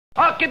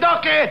Okie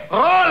dokie,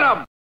 roll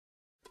 'em!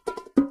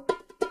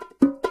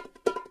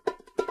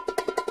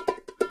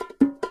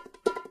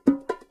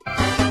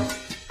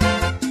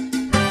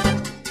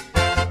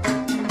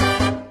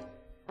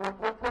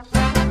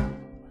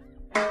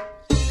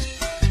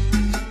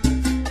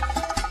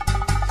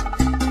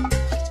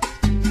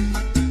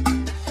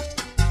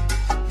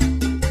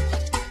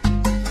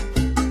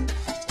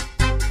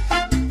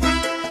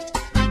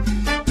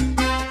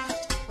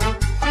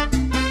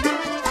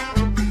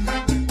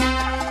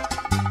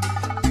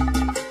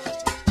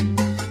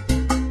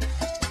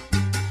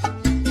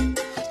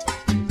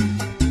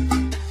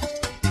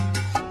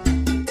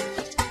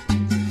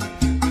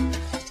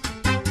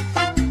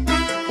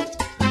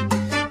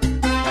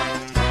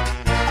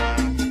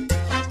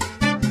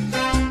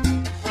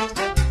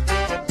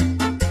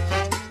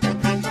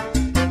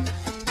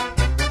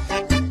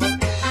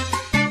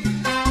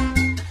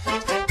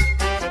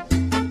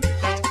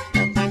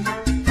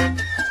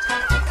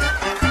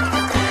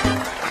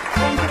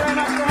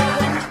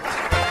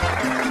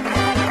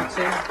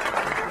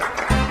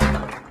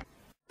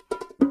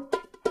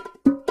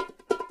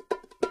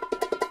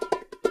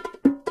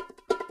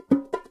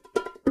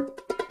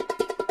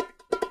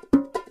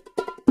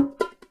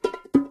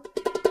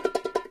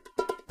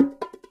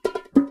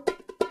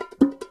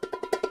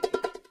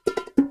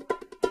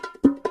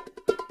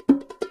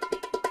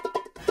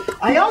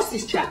 I asked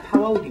this chap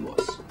how old he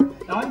was.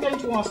 Now I'm going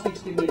to ask you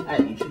to give me an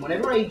age, and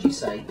whatever age you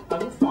say, I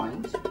will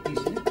find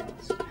using the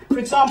cards. For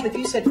example, if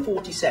you said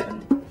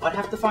 47, I'd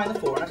have to find the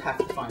 4 and I'd have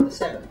to find the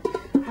 7.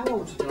 How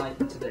old would you like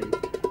him to be?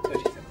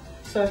 37.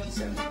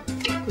 37.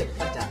 Click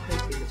like that.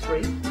 Hopefully the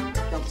 3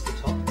 jumps to the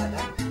top like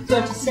that.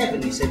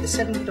 37, you said. The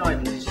 7 of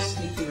diamonds is just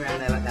sneaking around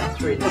there like that.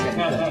 3 and 7,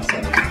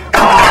 37.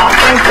 Ah,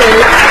 thank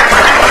you.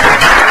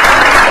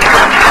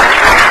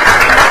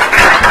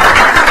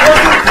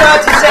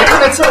 30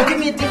 seconds at all. Give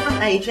me a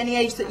different age, any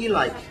age that you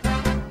like.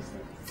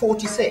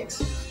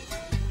 46.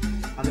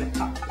 I'm going to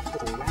cut the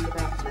 4 round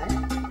about there.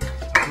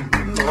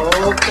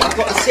 Oh, I've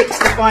got a 6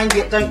 to find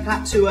yet. Don't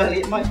cut too early.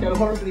 It might go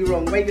horribly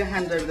wrong. Wave your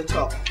hand over the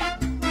top.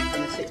 And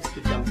the 6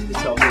 could jump to the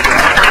top.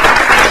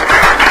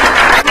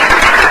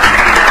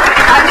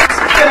 I'm just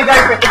going to go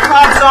for it. The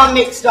cards are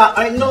mixed up.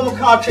 I mean, normal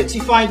card tricks,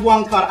 you find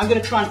one card. I'm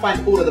going to try and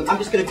find all of them. I'm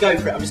just going to go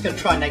for it. I'm just going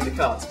to try and name the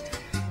cards.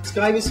 This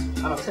guy was...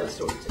 I'll tell a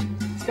story too.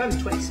 This guy was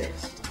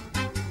 26.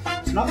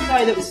 Another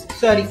guy that was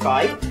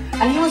 35,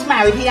 and he was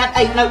married. He had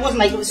 8, no it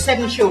wasn't 8, it was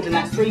 7 children.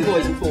 That's 3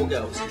 boys and 4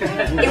 girls.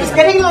 It was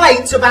getting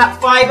late to about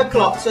 5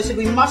 o'clock, so I said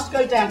we must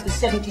go down to the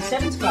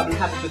 77s club and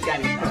have a good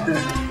game of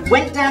cards.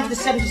 Went down to the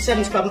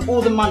 77s club and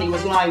all the money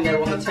was lying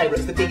there on the table.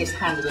 It's the biggest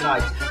hand of the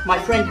night. My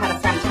friend had a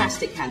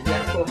fantastic hand. He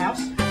had a full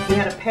house, he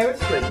had a pair of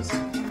 3s,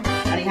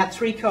 and he had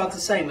 3 cards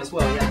the same as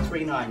well. He had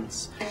 3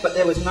 9s. But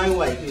there was no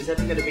way he was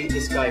ever going to beat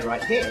this guy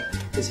right here,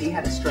 because he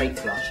had a straight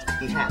flush.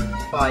 He had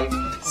 5,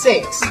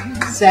 6,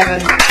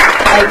 7, 8,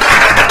 and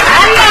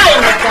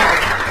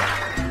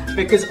 9!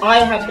 Because I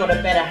have got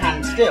a better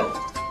hand still.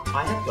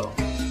 I have got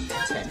a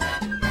 10.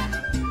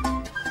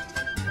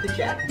 The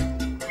jack.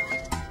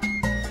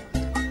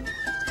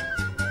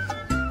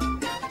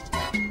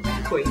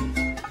 The queen.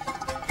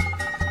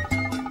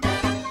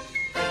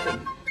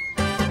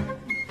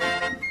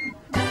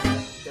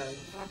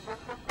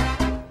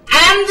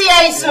 And the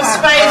ace of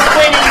spades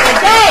winning the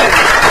game.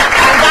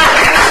 And that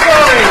is the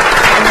story.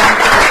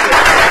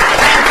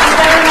 Thank you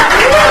very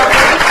much.